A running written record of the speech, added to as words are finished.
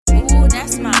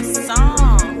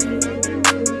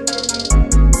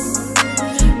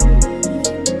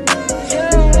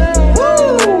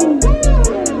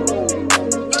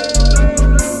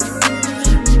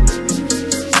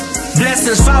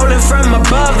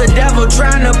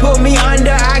trying to put me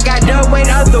under. I got the weight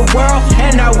of the world,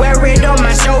 and I wear it on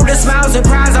my shoulders. Smiles and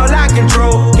cries all I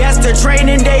control. Guess the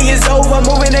training day is over,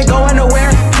 moving and going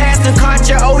nowhere. Past the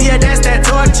culture, oh yeah, that's that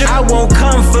torture. I want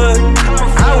comfort,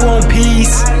 I want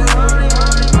peace.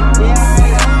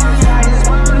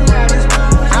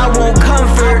 I want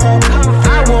comfort,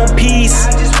 I want peace.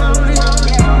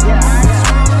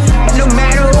 No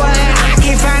matter what, I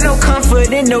can't find no comfort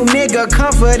in no nigga,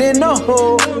 comfort in no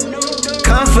hoe.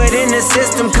 Comfort in the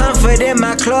system, comfort in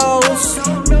my clothes.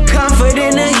 Comfort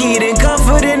in the heat and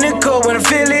comfort in the cold. When I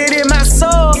feel it in my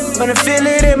soul, when I feel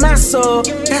it in my soul.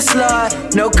 That's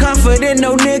Lord. No comfort in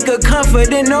no nigga,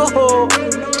 comfort in no hoe.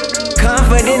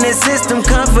 Comfort in the system,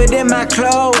 comfort in my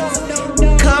clothes.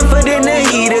 Comfort in the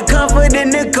heat and comfort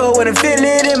in the cold. When I feel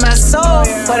it in my soul,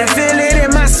 when I feel it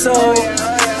in my soul.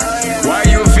 Why are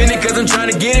you offended? Cause I'm trying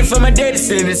to get it for my data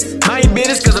centers. Mind your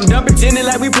business, cause I'm done pretending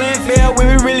like we playing fair when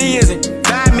it really isn't.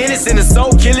 5 minutes in the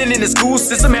soul killing in the school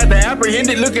system. Had to apprehend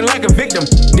it looking like a victim.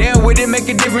 Damn, would it make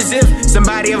a difference if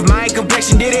somebody of my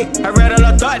complexion did it? I read all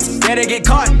our thoughts, that'll get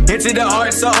caught into the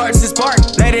arts, so arts is spark.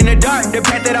 Light in the dark, the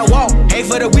path that I walk. Hate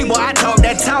for the weak, boy, I talk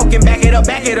that talk and back it up,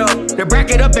 back it up. The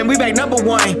bracket up and we back number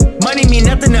one. Money mean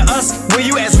nothing to us, where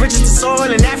you as rich as the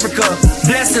soil in Africa.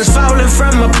 Blessings falling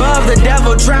from above, the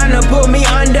devil trying to put me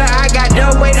under. I got the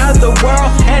weight of the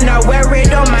world, and I wear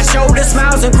it on my shoulders.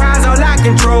 Smiles and cries all I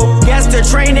control. Guess the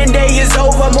training day is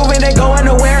over, moving and going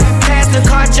nowhere. Past the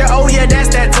culture, oh yeah, that's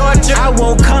that torture. I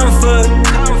want comfort,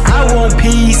 I want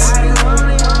peace.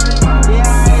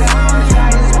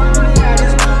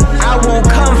 I want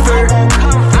comfort,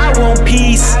 I want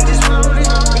peace.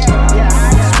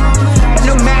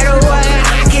 No matter what,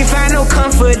 I can't find no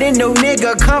comfort in no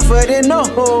nigga, comfort in no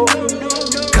hoe.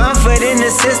 Comfort in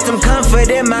the system, comfort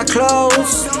in my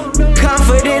clothes.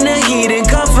 Comfort in the heat and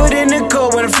comfort in the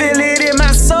cold. When I feel it in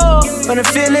my soul, when I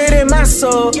feel it in my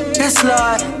soul. That's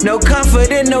Lord. No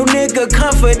comfort in no nigga,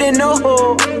 comfort in no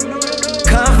hoe.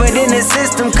 Comfort in the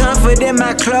system, comfort in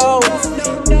my clothes.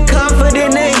 Comfort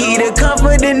in the heat and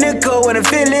comfort in the cold. When I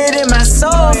feel it in my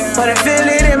soul, when I feel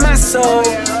it in my soul.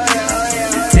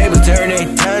 Tables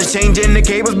turning, tongues changing, the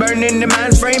cables burning, the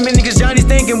mind's framing. Niggas Johnny's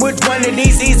thinking which one of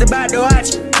these he's about to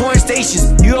watch. Porn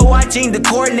stations, you are watching the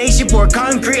coordination. Pour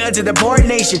concrete unto the poor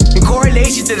nation, in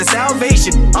correlation to the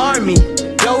Salvation Army.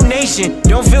 Donation,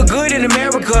 don't feel good in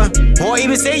America, or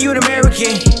even say you're an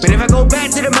American. But if I go back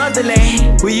to the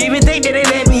motherland, will you even think that they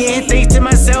let me in? Think to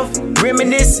myself,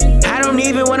 reminisce. I don't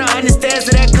even wanna understand,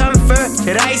 so that comfort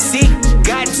that I seek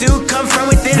got to come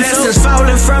from within. Blessings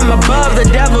falling from above, the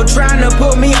devil trying to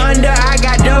put me under. I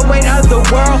got the weight of the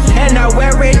world, and I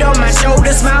wear it on my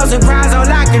shoulders. Smiles and cries all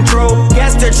I control.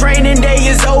 Guess the training day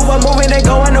is over, moving and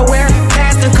going nowhere.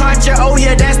 Past the culture, oh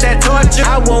yeah, that's that torture.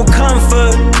 I want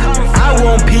comfort, I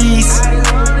want peace.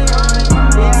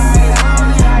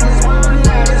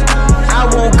 I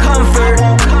want comfort,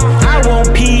 I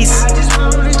want peace.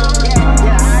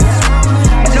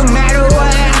 No matter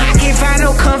what, I can't find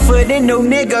no comfort in no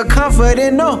nigga, comfort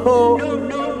in no hoe.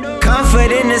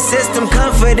 Comfort in the system,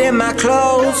 comfort in my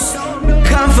clothes.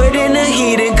 Comfort in the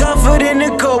heat and comfort in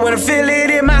the cold. When I feel it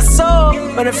in my soul,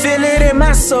 when I feel it in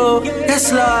my soul.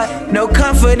 That's Lord. No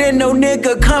comfort in no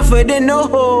nigga, comfort in no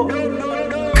hoe.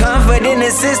 Comfort in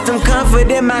the system, comfort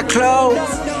in my clothes.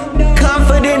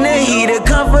 Comfort in the heat and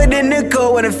comfort in the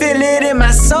cold. When I feel it in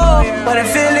my soul, when I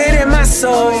feel it in my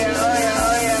soul.